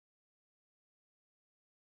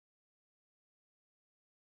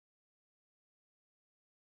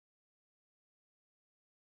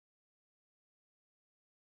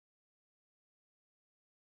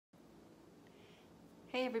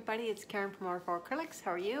Hey everybody, it's Karen from Waterfall Acrylics.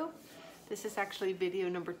 How are you? This is actually video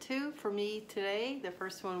number 2 for me today. The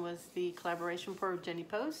first one was the collaboration pour with Jenny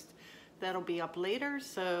Post. That'll be up later,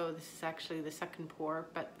 so this is actually the second pour,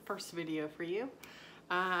 but first video for you.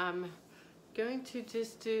 I'm going to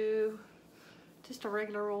just do a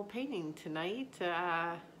regular old painting tonight.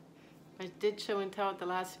 I did show and tell at the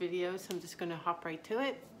last video, so I'm just going to hop right to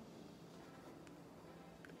it.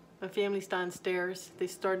 My family's downstairs. They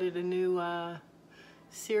started a new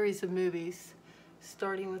series of movies,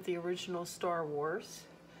 starting with the original Star Wars.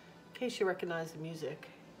 In case you recognize the music.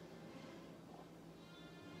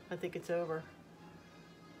 I think it's over.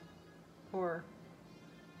 Or,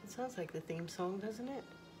 it sounds like the theme song, doesn't it?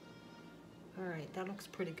 Alright, that looks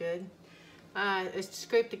pretty good. I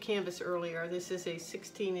scraped the canvas earlier. This is a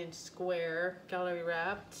 16-inch square, gallery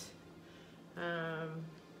wrapped. I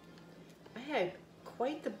had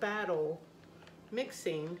quite the battle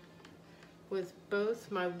mixing with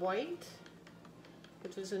both my white,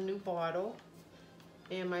 which is a new bottle,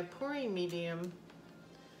 and my pouring medium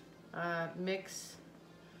mix.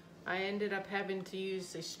 I ended up having to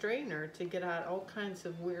use a strainer to get out all kinds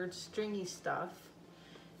of weird stringy stuff,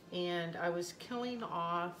 and I was killing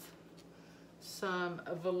off some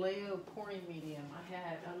Vallejo pouring medium. I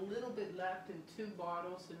had a little bit left in 2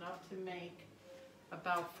 bottles, enough to make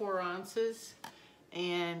about 4 ounces.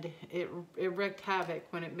 And it wreaked havoc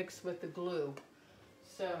when it mixed with the glue.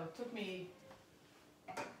 So it took me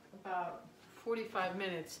about 45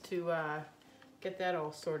 minutes to get that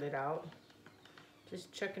all sorted out.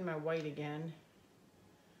 Just checking my white again.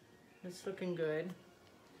 It's looking good.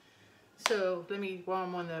 So let me, while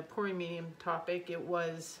I'm on the pouring medium topic, it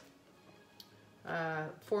was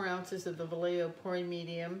 4 ounces of the Vallejo pouring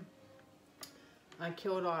medium. I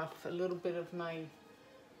killed off a little bit of my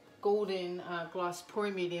golden gloss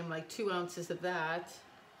pouring medium, like 2 ounces of that.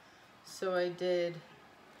 So I did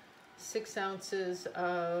 6 ounces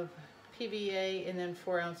of PVA and then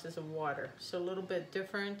 4 ounces of water. So a little bit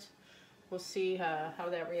different. We'll see how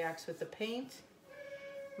that reacts with the paint.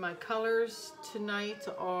 My colors tonight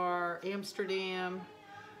are Amsterdam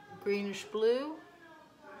greenish blue,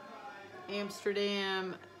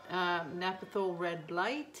 Amsterdam Naphthol red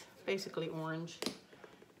light, basically orange.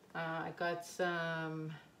 I got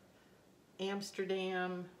some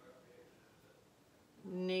Amsterdam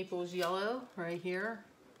Naples yellow right here,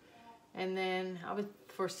 and then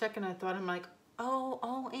for a second I thought, I'm like, oh,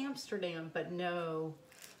 all Amsterdam, but no,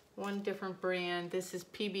 one different brand. This is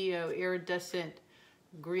PBO iridescent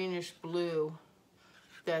greenish blue.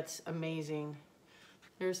 That's amazing.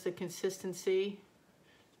 There's the consistency,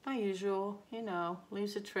 my usual, you know,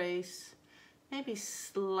 leaves a trace, maybe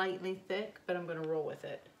slightly thick, but I'm gonna roll with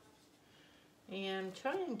it. And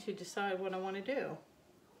trying to decide what I want to do.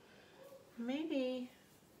 Maybe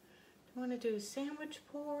I want to do a sandwich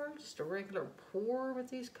pour, just a regular pour with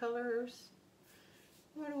these colors.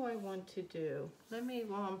 What do I want to do?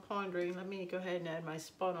 While I'm pondering, let me go ahead and add my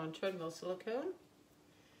spot on treadmill silicone.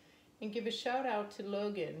 And give a shout out to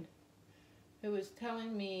Logan, who was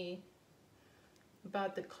telling me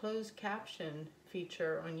about the closed caption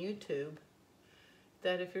feature on YouTube.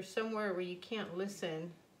 That if you're somewhere where you can't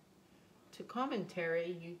listen to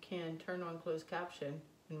commentary, you can turn on closed caption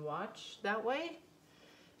and watch that way.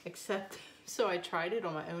 Except, so I tried it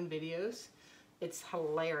on my own videos. It's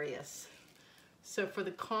hilarious. So for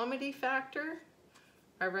the comedy factor,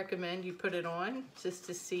 I recommend you put it on just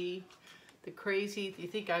to see the crazy, you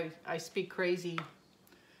think I speak crazy,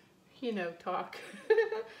 you know, talk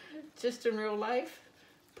just in real life.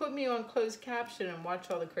 Put me on closed caption and watch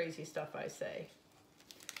all the crazy stuff I say.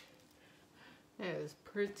 It was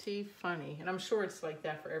pretty funny, and I'm sure it's like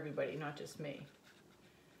that for everybody, not just me.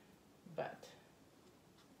 But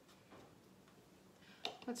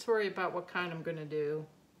let's worry about what kind I'm gonna do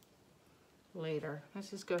later. Let's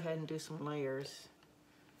just go ahead and do some layers.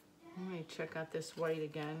 Let me check out this white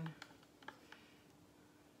again.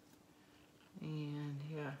 And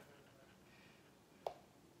yeah,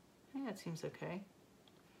 it seems okay.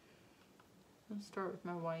 Let's start with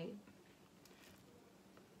my white.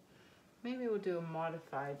 Maybe we'll do a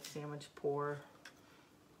modified sandwich pour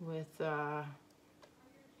with the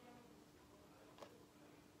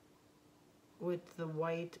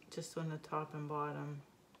white just on the top and bottom.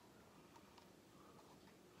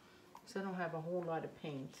 Because I don't have a whole lot of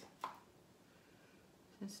paint.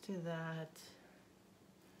 Let's do that.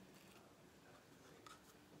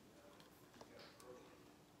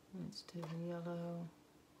 Let's do the yellow.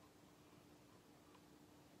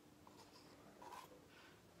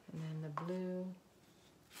 And then the blue.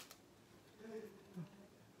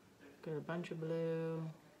 Got a bunch of blue.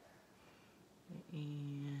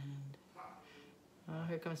 And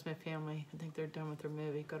here comes my family. I think they're done with their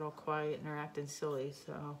movie. Got all quiet and they're acting silly,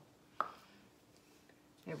 so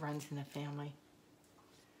it runs in the family.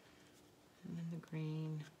 And then the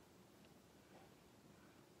green.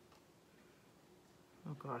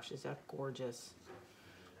 Oh gosh, is that gorgeous?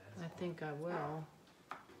 I think I will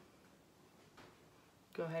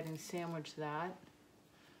go ahead and sandwich that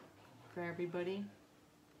for everybody.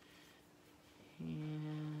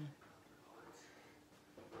 And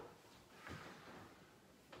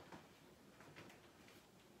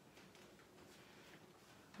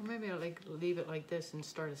or maybe I'll leave it like this and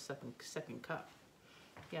start a second cup.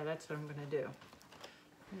 Yeah, that's what I'm gonna do.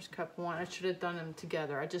 Here's cup one. I should have done them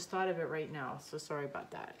together. I just thought of it right now, so sorry about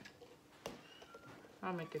that.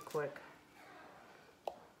 I'll make it quick.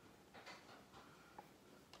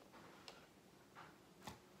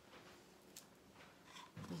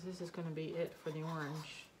 This is gonna be it for the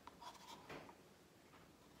orange.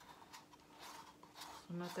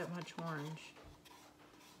 So not that much orange.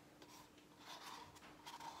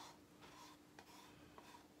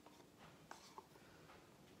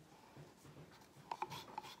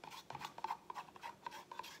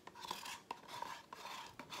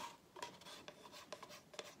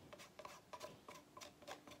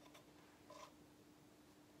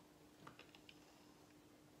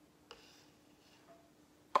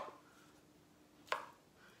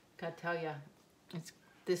 Gotta tell ya, it's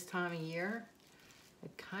this time of year,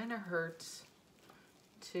 it kind of hurts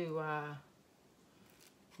to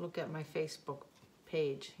look at my Facebook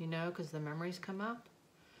page, you know, because the memories come up.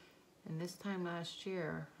 And this time last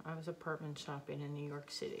year, I was apartment shopping in New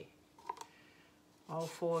York City, all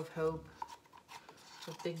full of hope,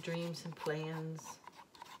 with big dreams and plans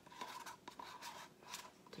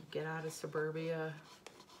to get out of suburbia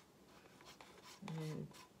and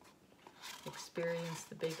experience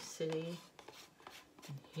the big city.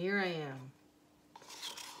 And here I am,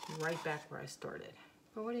 right back where I started.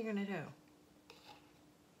 But what are you gonna do?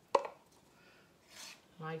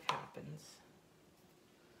 Life happens.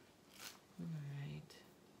 All right.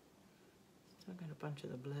 Still got a bunch of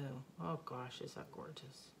the blue. Oh gosh, is that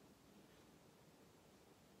gorgeous.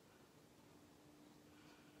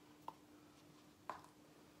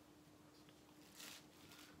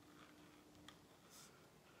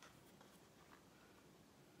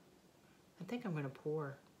 I think I'm gonna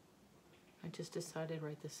pour. I just decided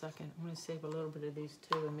right this second. I'm gonna save a little bit of these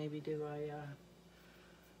too, and maybe do I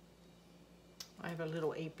have a little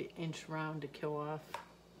 8-inch round to kill off.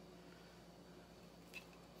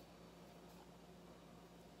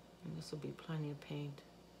 And this will be plenty of paint.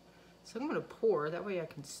 So I'm gonna pour, that way I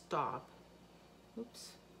can stop.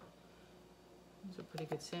 Oops. This is a pretty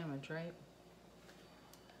good sandwich, right?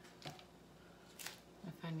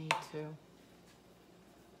 If I need to.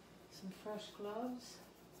 Some fresh gloves,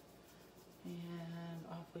 and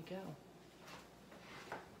off we go.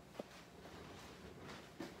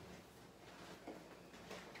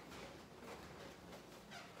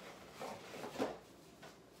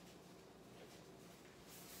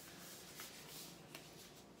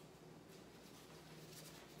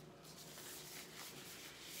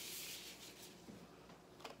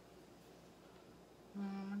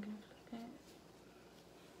 I'm gonna flip it.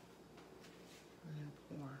 I'm gonna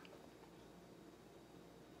pour.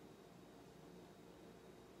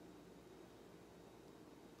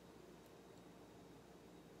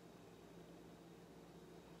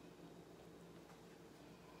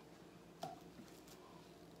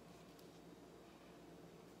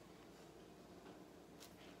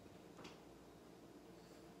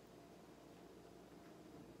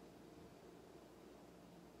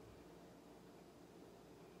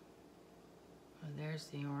 There's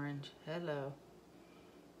the orange. Hello.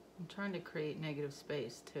 I'm trying to create negative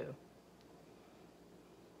space too.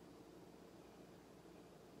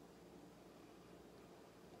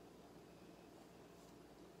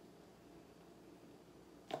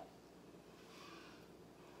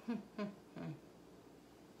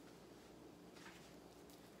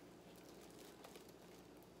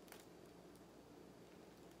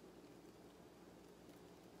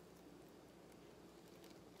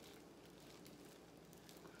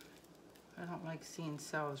 I don't like seeing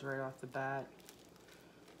cells right off the bat.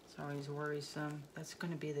 It's always worrisome. That's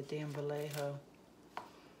going to be the damn Vallejo.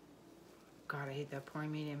 God, I hate that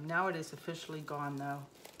pouring medium. Now it is officially gone though.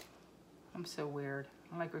 I'm so weird.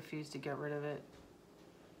 I like refuse to get rid of it.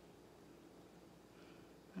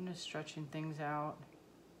 I'm just stretching things out.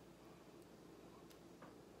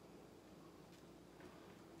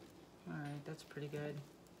 All right, that's pretty good.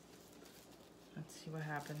 Let's see what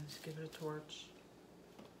happens. Give it a torch.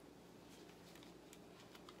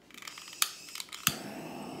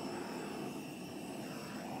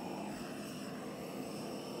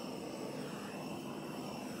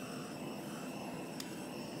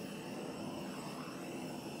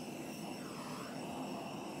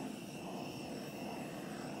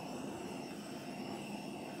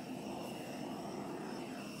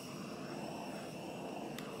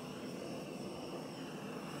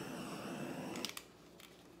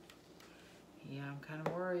 I'm kind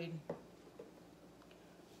of worried.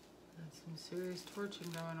 There's some serious torching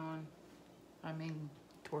going on. I mean,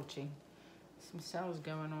 torching. Some cells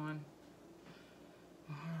going on.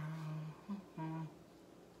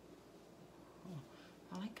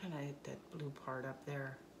 I like kind of that blue part up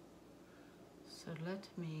there. So let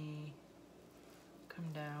me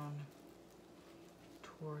come down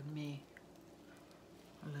toward me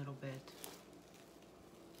a little bit.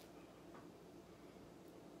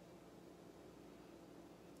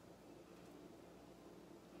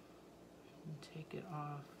 And take it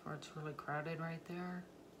off, or it's really crowded right there.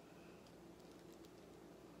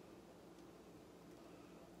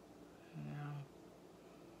 Yeah.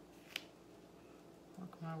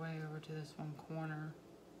 Work my way over to this one corner.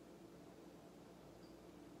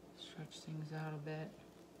 Stretch things out a bit.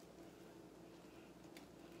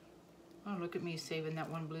 Oh, look at me saving that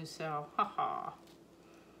one blue cell. Haha.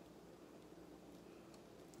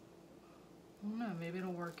 I don't know, maybe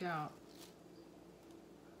it'll work out.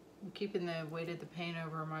 I'm keeping the weight of the paint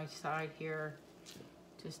over my side here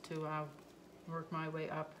just to work my way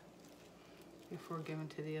up before going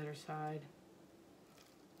to the other side.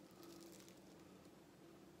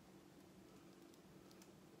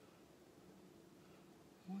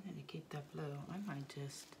 I wanted to keep that blue. I might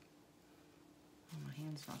just, oh, my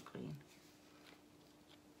hand's not clean.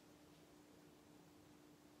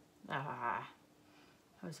 Ah,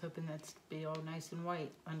 I was hoping that'd be all nice and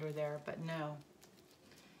white under there, but no.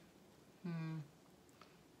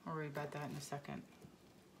 I'll worry about that in a second.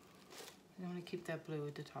 I want to keep that blue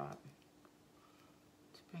at the top.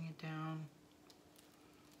 Let's bring it down.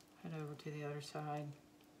 Head over to the other side.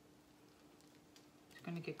 It's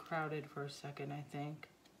going to get crowded for a second, I think.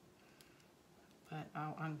 But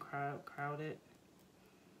I'll crowd it.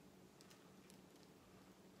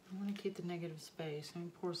 I want to keep the negative space. Let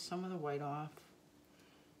me pour some of the white off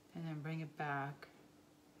and then bring it back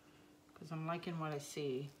because I'm liking what I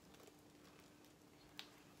see.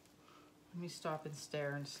 Let me stop and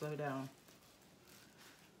stare and slow down.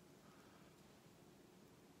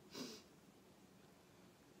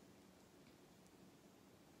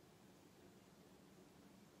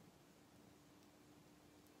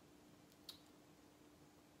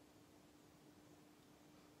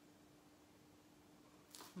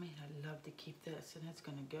 Man, I'd love to keep this, and it's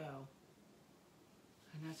gonna go.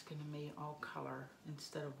 And that's gonna be all color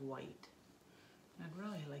instead of white. And I'd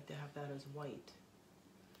really like to have that as white.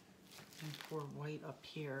 And pour white up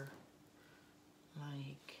here,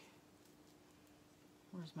 like,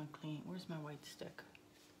 where's my white stick?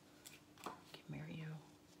 Come here, you.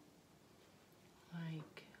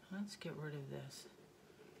 Like, let's get rid of this.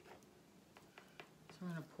 So I'm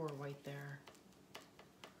gonna pour white there.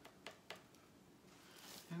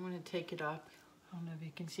 I'm going to take it up. I don't know if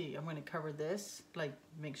you can see. I'm going to cover this, like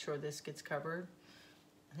make sure this gets covered.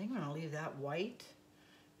 I think I'm going to leave that white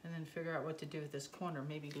and then figure out what to do with this corner.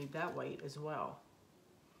 Maybe leave that white as well.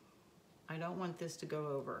 I don't want this to go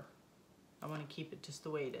over. I want to keep it just the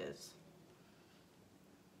way it is.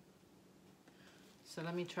 So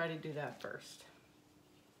let me try to do that first.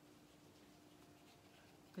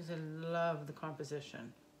 Because I love the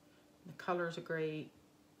composition. The colors are great.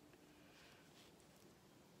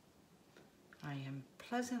 I am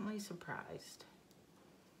pleasantly surprised.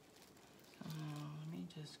 So let me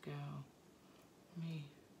just go. Let me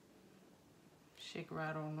shake,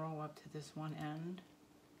 rattle, and roll up to this one end.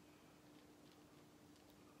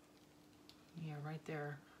 Yeah, right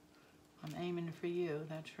there. I'm aiming for you,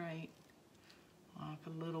 that's right. Off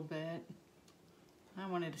a little bit. I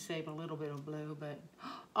wanted to save a little bit of blue, but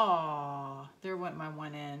oh, there went my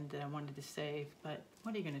one end that I wanted to save, but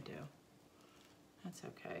what are you gonna do? That's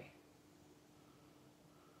okay.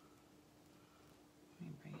 Let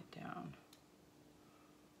me bring it down.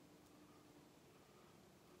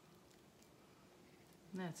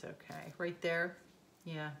 That's okay. Right there,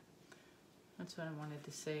 yeah, that's what I wanted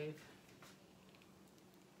to save.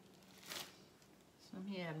 So let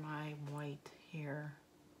me add my white here.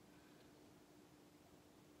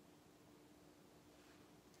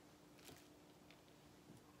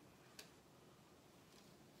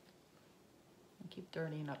 I keep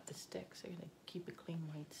dirtying up the stick, so I gotta keep a clean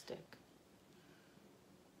white stick.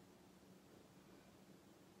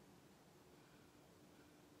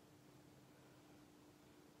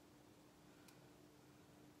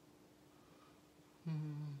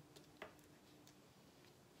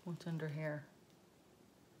 What's under here?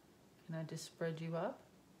 Can I just spread you up?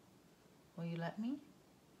 Will you let me?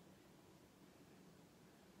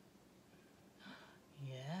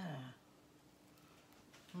 Yeah.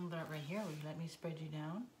 Hold that right here. Will you let me spread you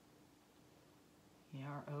down? Yeah,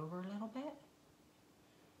 or over a little bit?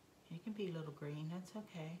 It can be a little green, that's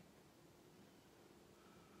okay.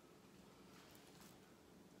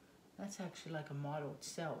 That's actually like a mottled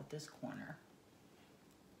cell at this corner.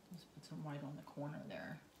 Let's put some white on the corner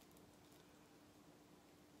there.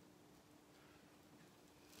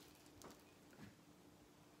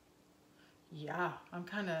 Yeah,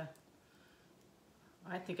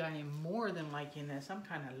 I think I am more than liking this. I'm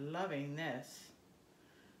kind of loving this.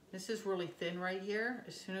 This is really thin right here.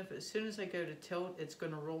 As soon as I go to tilt, it's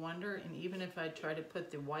going to roll under. And even if I try to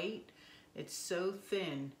put the white, it's so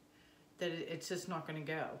thin that it's just not going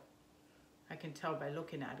to go. I can tell by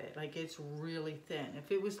looking at it. Like, it's really thin.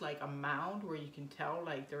 If it was like a mound where you can tell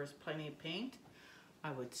like there was plenty of paint,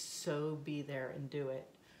 I would so be there and do it.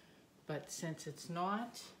 But since it's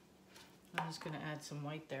not, I'm just going to add some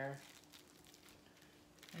white there.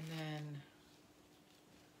 And then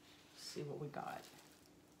see what we got.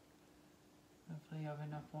 Hopefully you have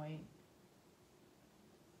enough white.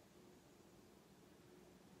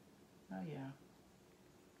 Oh yeah.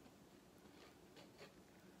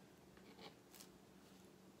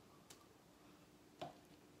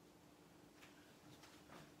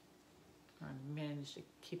 I managed to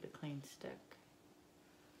keep a clean stick.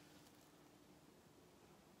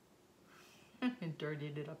 And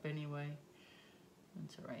dirtied it up anyway.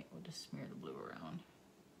 That's all right, we'll just smear the blue around.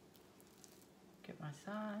 Get my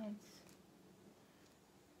sides.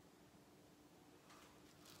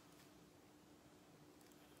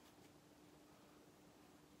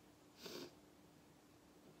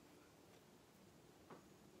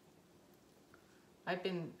 I've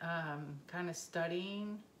been kind of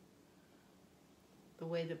studying the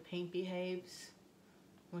way the paint behaves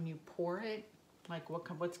when you pour it, like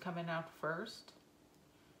what's coming out first,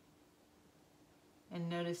 and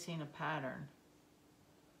noticing a pattern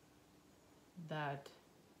that,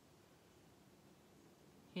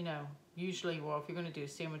 you know, usually, well, if you're going to do a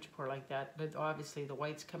sandwich pour like that, but obviously the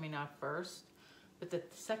white's coming out first, but the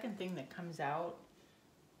second thing that comes out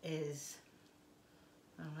is,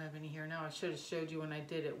 I don't have any here now. I should have showed you when I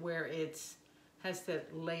did it, where it's has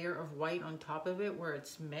that layer of white on top of it where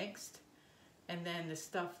it's mixed, and then the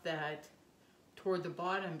stuff that toward the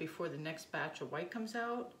bottom before the next batch of white comes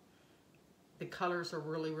out, the colors are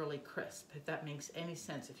really, really crisp, if that makes any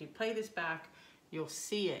sense. If you play this back, you'll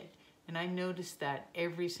see it. And I notice that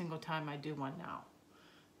every single time I do one now.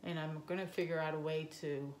 And I'm gonna figure out a way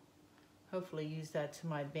to hopefully use that to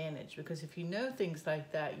my advantage, because if you know things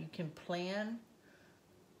like that, you can plan,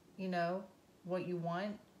 you know, what you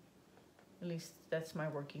want. At least that's my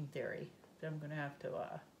working theory that I'm gonna have to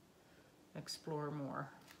explore more.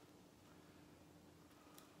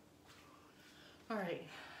 All right.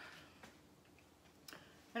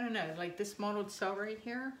 I don't know, like this mottled cell right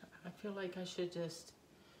here, I feel like I should just,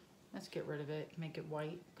 let's get rid of it, make it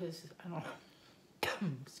white, because I don't,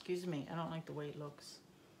 excuse me, I don't like the way it looks.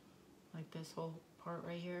 Like this whole part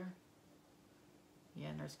right here. Yeah,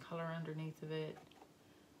 and there's color underneath of it.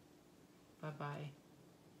 Bye-bye.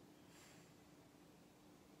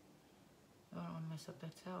 Oh, I don't want to mess up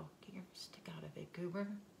that cell. Get your stick out of it, goober.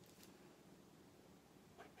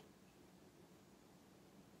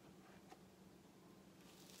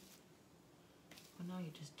 Well, now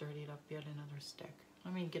you just dirtied up yet another stick.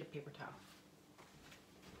 Let me get a paper towel.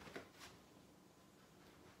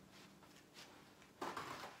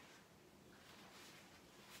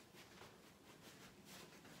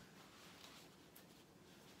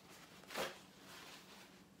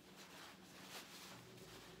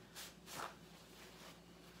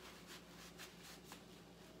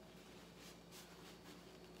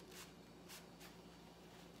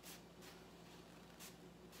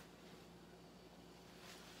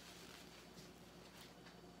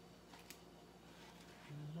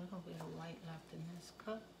 A little bit of white left in this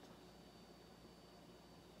cup.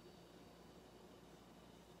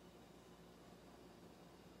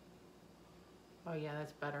 Oh yeah,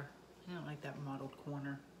 that's better. I don't like that mottled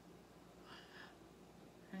corner.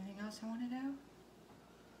 Anything else I want to do?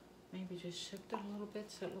 Maybe just shift it a little bit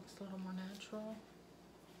so it looks a little more natural.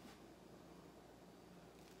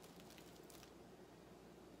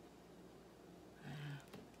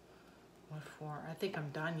 What for? I think I'm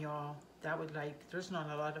done, y'all. That would there's not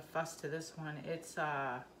a lot of fuss to this one. It's,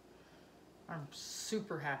 I'm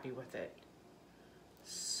super happy with it.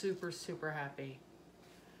 Super, super happy.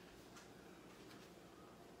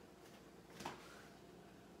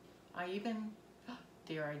 I even,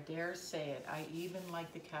 dare I dare say it, I even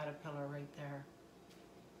like the caterpillar right there.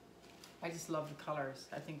 I just love the colors.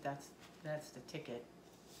 I think that's the ticket.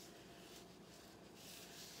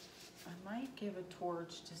 I might give a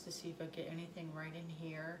torch just to see if I get anything right in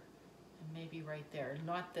here and maybe right there.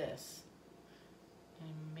 Not this.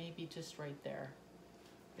 And maybe just right there,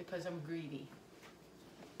 because I'm greedy.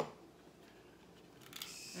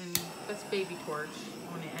 And that's baby torch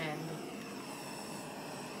on the end.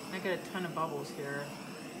 I got a ton of bubbles here.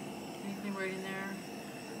 Anything right in there?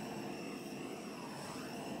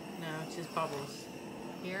 No, it's just bubbles.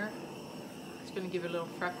 Here, it's gonna give it little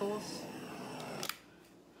freckles.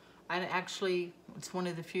 It's one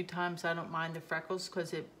of the few times I don't mind the freckles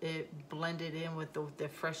because it blended in with the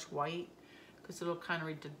fresh white, because it'll kind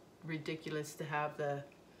of ridiculous to have the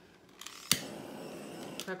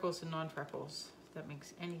freckles and non-freckles, if that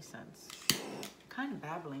makes any sense. I'm kind of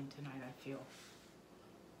babbling tonight, I feel.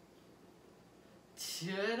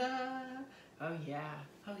 Ta-da! Oh yeah,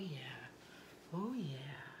 oh yeah, oh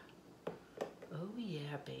yeah, oh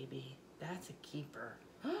yeah, baby. That's a keeper.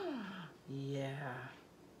 Yeah.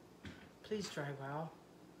 Please dry well.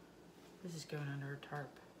 This is going under a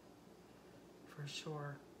tarp, for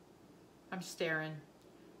sure. I'm staring,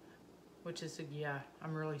 which is, yeah,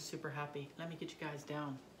 I'm really super happy. Let me get you guys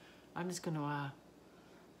down. I'm just gonna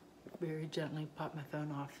very gently pop my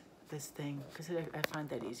phone off this thing, because I find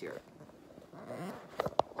that easier. Okay.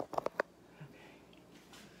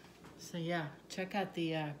 So yeah, check out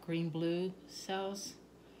the green-blue cells.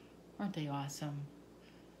 Aren't they awesome?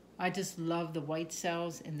 I just love the white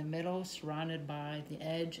cells in the middle, surrounded by the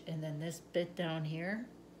edge, and then this bit down here.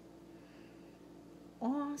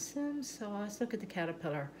 Awesome sauce. Look at the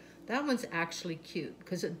caterpillar. That one's actually cute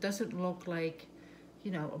because it doesn't look like,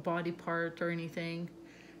 you know, a body part or anything.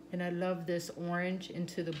 And I love this orange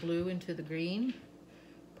into the blue into the green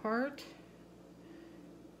part.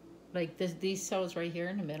 Like these cells right here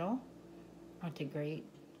in the middle. Aren't they great?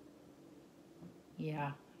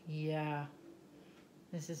 Yeah, yeah.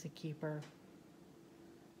 This is a keeper.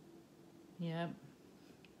 Yep.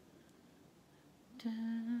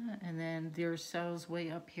 And then there's cells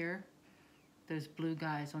way up here. Those blue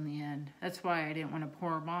guys on the end. That's why I didn't want to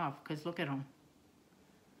pour them off, because look at them.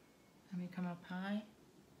 Let me come up high.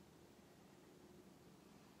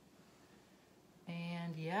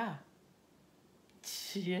 And yeah.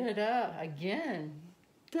 Ta-da! Again.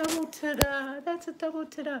 Double ta-da! That's a double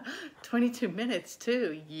ta-da. 22 minutes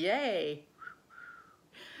too. Yay!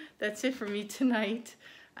 That's it for me tonight.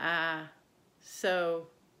 So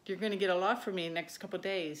you're going to get a lot from me in the next couple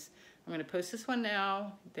days. I'm going to post this one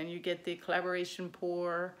now. Then you get the collaboration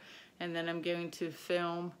pour. And then I'm going to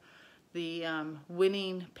film the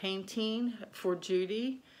winning painting for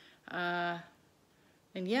Judy. And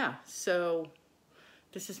yeah, so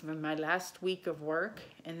this is my last week of work.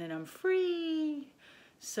 And then I'm free.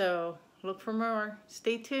 So look for more.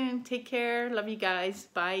 Stay tuned. Take care. Love you guys.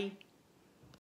 Bye.